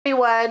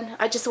everyone,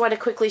 I just want to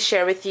quickly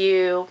share with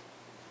you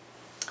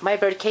my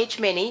birdcage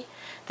mini.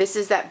 This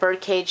is that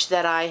birdcage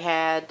that I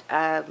had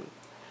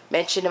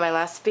mentioned in my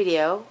last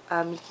video.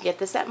 You can get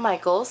this at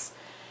Michael's.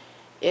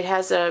 It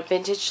has a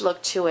vintage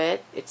look to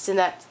it. It's in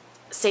that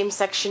same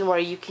section where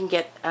you can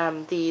get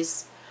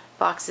these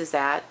boxes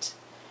at.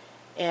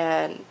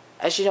 And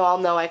as you all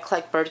know, I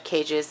collect bird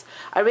cages.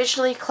 I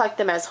originally collect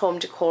them as home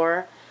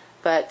decor,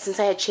 but since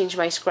I had changed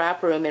my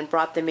scrap room and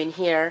brought them in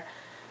here,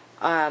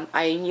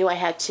 I knew I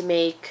had to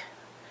make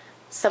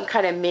some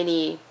kind of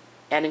mini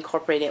and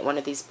incorporate it in one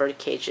of these bird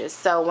cages.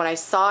 So when I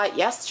saw it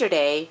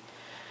yesterday,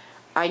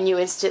 I knew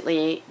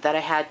instantly that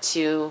I had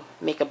to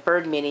make a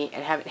bird mini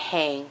and have it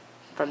hang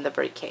from the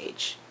bird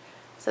cage.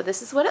 So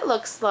this is what it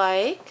looks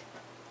like.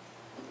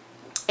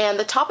 And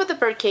the top of the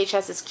bird cage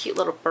has this cute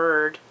little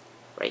bird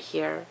right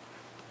here.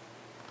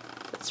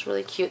 It's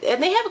really cute.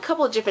 And they have a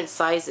couple of different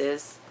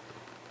sizes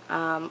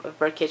of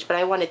bird cage, but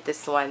I wanted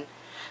this one.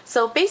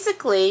 So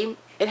basically,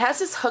 it has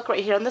this hook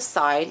right here on the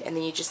side, and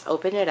then you just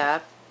open it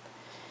up.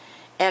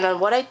 And on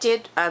what I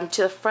did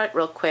to the front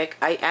real quick,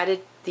 I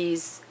added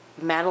these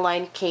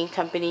Madeline Cane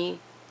Company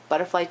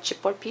butterfly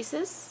chipboard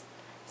pieces.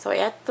 So I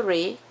add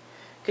 3,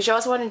 because you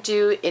always want to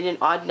do it in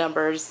odd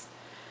numbers,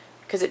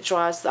 because it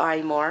draws the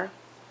eye more.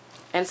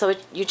 And so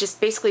you just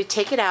basically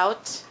take it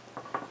out,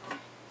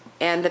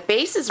 and the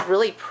base is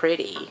really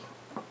pretty.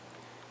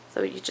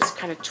 So you just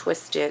kind of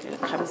twist it, and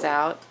it comes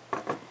out.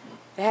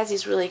 It has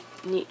these really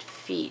neat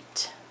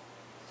feet.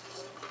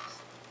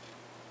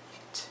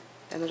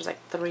 And there's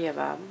like 3 of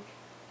them.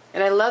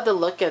 And I love the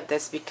look of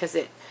this because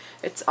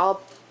it's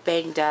all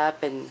banged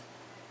up and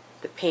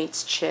the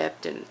paint's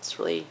chipped and it's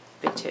really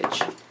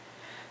vintage.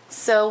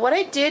 So what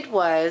I did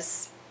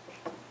was,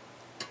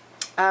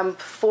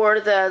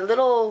 for the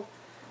little,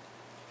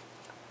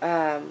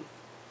 what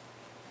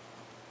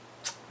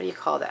do you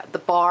call that? The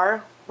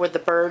bar where the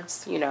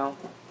birds, you know,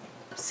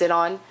 sit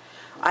on.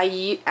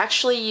 I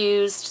actually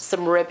used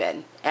some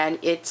ribbon, and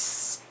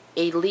it's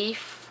a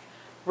leaf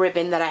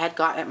ribbon that I had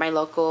gotten at my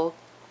local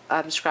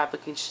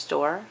scrapbooking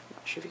store. I'm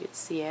not sure if you could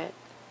see it.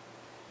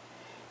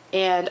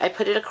 And I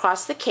put it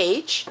across the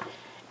cage,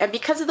 and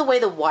because of the way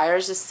the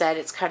wires is set,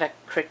 it's kind of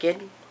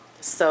crooked,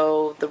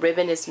 so the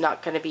ribbon is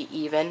not going to be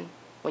even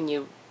when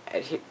you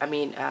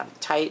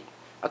tight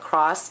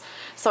across.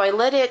 So I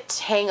let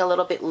it hang a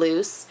little bit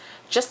loose,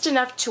 just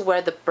enough to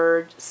where the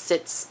bird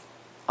sits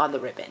on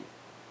the ribbon.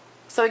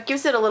 So it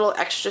gives it a little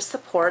extra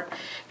support,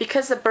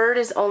 because the bird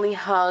is only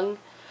hung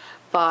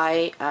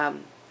by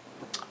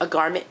a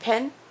garment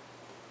pin.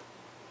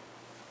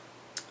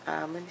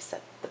 Let me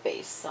set the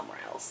base somewhere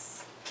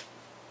else.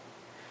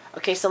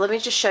 Okay, so let me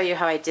just show you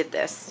how I did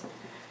this.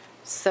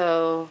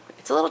 So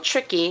it's a little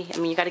tricky. I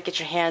mean, you got to get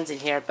your hands in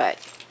here, but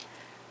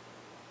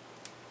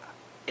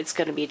it's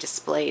going to be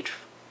displayed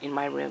in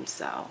my room,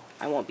 so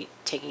I won't be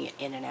taking it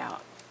in and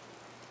out.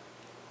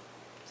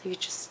 So you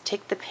just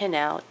take the pin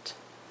out,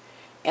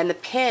 and the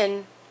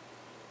pin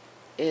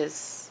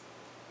is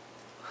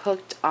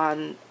hooked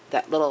on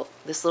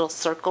this little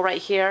circle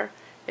right here.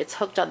 It's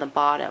hooked on the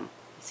bottom.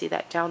 See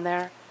that down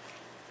there?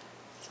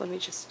 So let me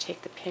just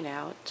take the pin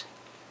out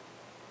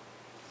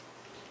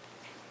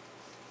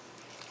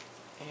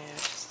and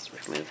just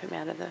remove him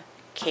out of the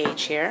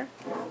cage here.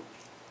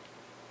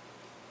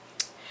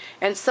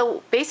 And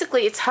so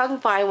basically it's hung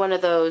by one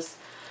of those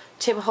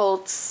Tim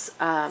Holtz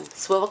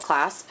swivel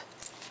clasp,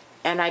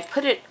 and I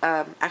put it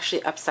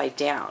actually upside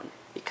down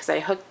because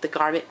I hooked the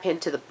garment pin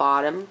to the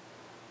bottom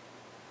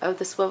of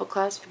the swivel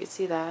clasp. You can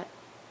see that.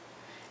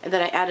 And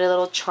then I added a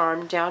little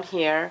charm down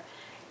here,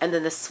 and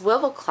then the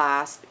swivel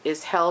clasp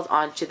is held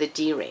onto the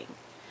D-ring.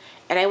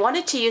 And I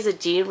wanted to use a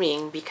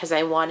D-ring because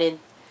I wanted,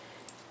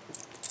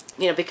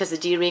 you know, because the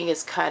D-ring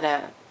is kind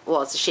of,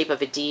 well, it's the shape of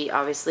a D,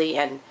 obviously,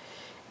 and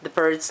the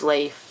birds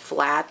lay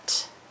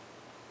flat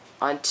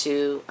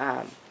onto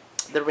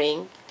the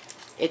ring.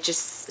 It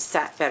just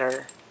sat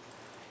better.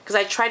 Because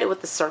I tried it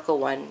with the circle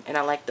one, and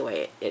I liked the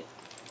way it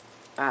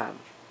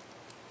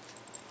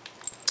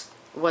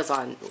was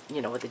on,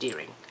 you know, with the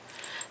D-ring.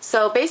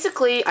 So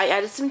basically, I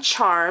added some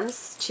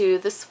charms to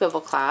the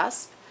swivel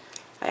clasp.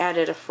 I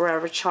added a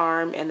forever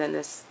charm, and then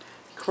this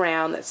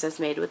crown that says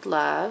made with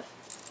love.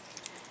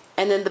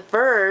 And then the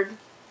bird,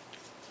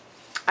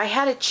 I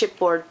had a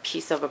chipboard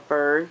piece of a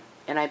bird,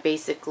 and I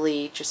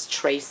basically just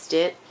traced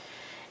it,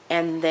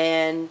 and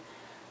then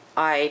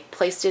I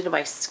placed it in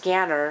my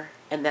scanner,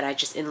 and then I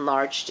just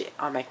enlarged it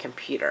on my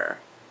computer.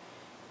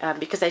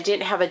 Because I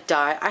didn't have a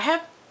die. I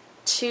have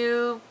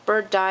 2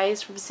 bird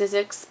dies from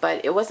Sizzix,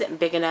 but it wasn't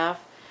big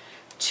enough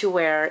to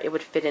where it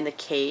would fit in the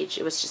cage.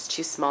 It was just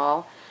too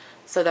small.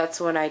 So that's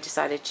when I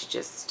decided to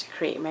just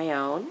create my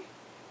own.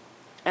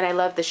 And I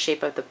love the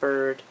shape of the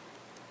bird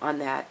on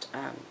that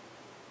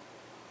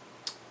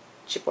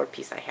chipboard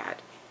piece I had.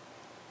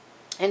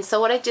 And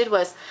so what I did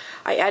was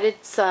I added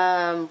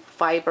some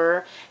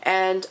fiber,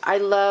 and I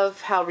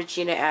love how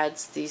Regina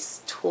adds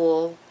these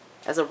tulle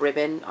as a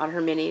ribbon on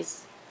her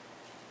minis.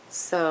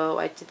 So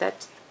I did that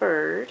to the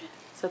bird.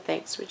 So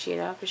thanks,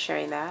 Regina, for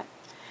sharing that.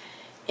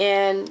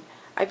 And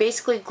I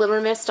basically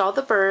glimmer mist all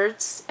the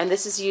birds, and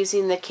this is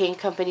using the Kane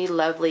Company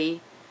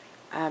Lovely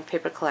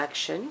paper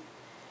collection.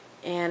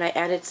 And I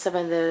added some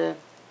of the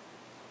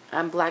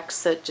black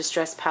soot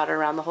distress powder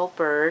around the whole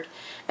bird.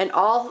 And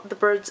all the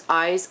bird's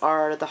eyes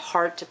are the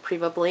heart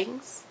Prima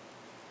Blings.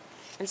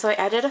 And so I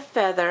added a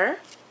feather.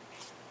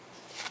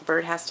 The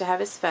bird has to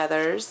have his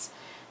feathers.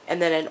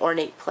 And then an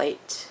ornate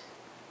plate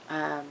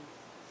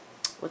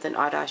with an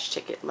Audash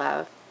ticket,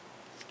 love.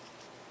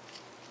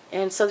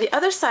 And so the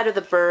other side of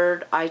the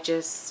bird, I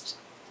just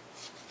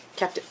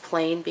kept it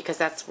plain because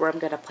that's where I'm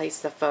going to place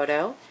the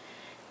photo.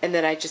 And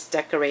then I just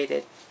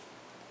decorated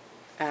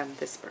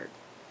this bird.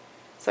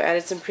 So I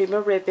added some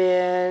Prima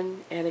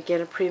ribbon, and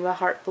again a Prima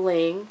heart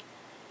bling,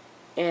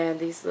 and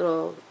these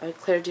little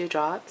clear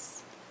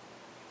dewdrops.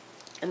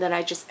 And then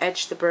I just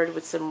edged the bird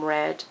with some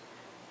red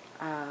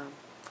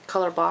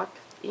Colorblock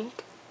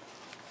ink.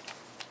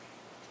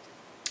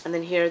 And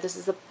then here, this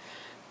is a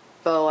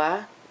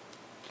boa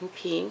in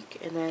pink,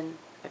 and then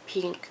a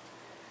pink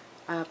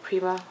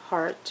Prima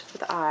heart for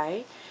the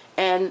eye.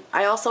 And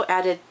I also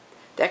added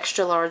the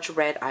extra large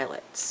red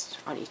eyelets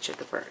on each of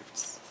the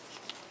birds.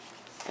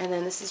 And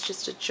then this is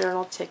just a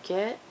journal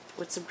ticket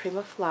with some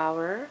Prima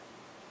flower.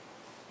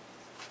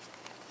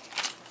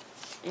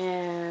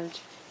 And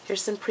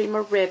here's some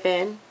Prima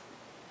ribbon.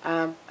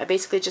 I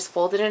basically just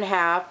folded it in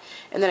half,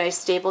 and then I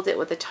stapled it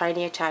with a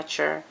tiny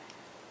attacher,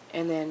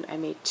 and then I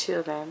made 2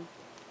 of them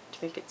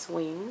to make its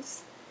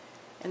wings.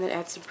 And then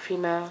add some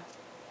Prima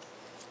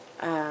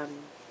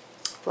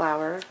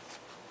flower.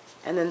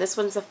 And then this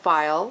one's a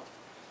file.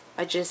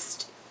 I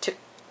just took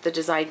the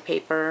design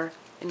paper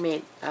and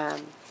made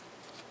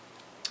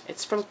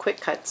it's from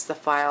Quick Cuts, the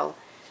file,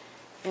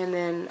 and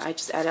then I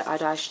just added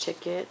Audash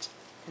ticket,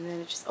 and then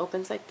it just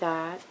opens like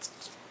that,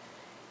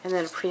 and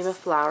then a Prima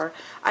flower.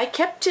 I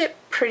kept it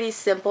pretty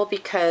simple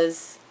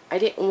because I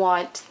didn't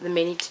want the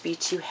mini to be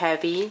too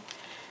heavy,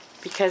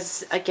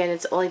 because again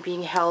it's only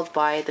being held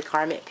by the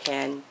garment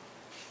pin,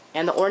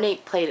 and the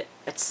ornate plate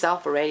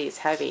itself already is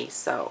heavy,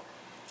 so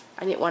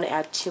I didn't want to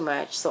add too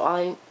much. So all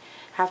I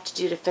have to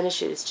do to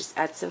finish it is just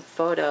add some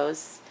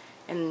photos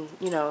and,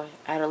 you know,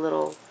 add a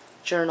little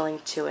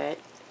journaling to it,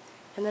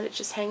 and then it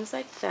just hangs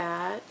like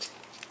that.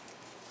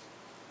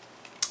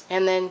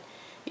 And then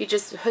you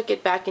just hook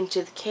it back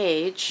into the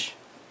cage.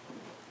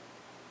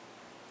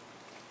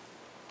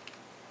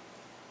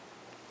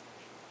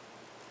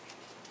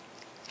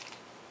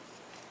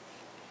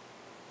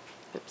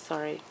 Oops,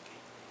 sorry.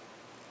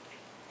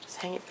 Just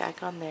hang it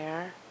back on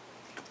there.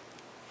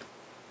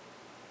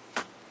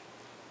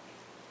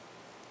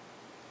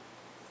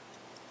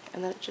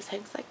 And then it just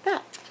hangs like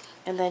that.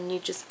 And then you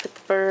just put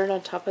the bird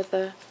on top of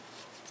the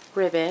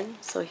ribbon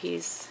so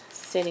he's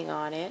sitting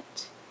on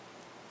it.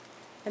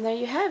 And there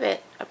you have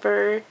it, a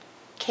bird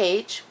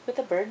cage with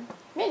a bird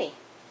mini.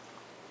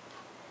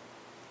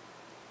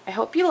 I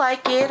hope you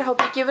like it. I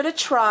hope you give it a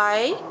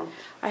try.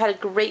 I had a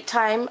great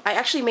time. I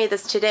actually made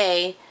this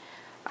today.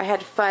 I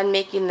had fun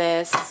making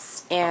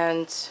this,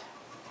 and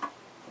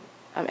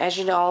as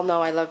you all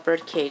know, I love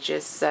bird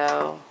cages,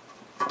 so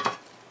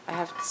I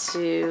have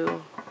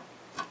to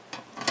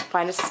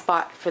find a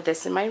spot for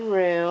this in my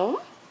room.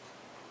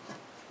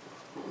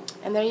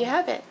 And there you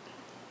have it.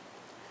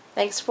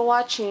 Thanks for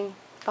watching.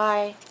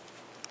 Bye.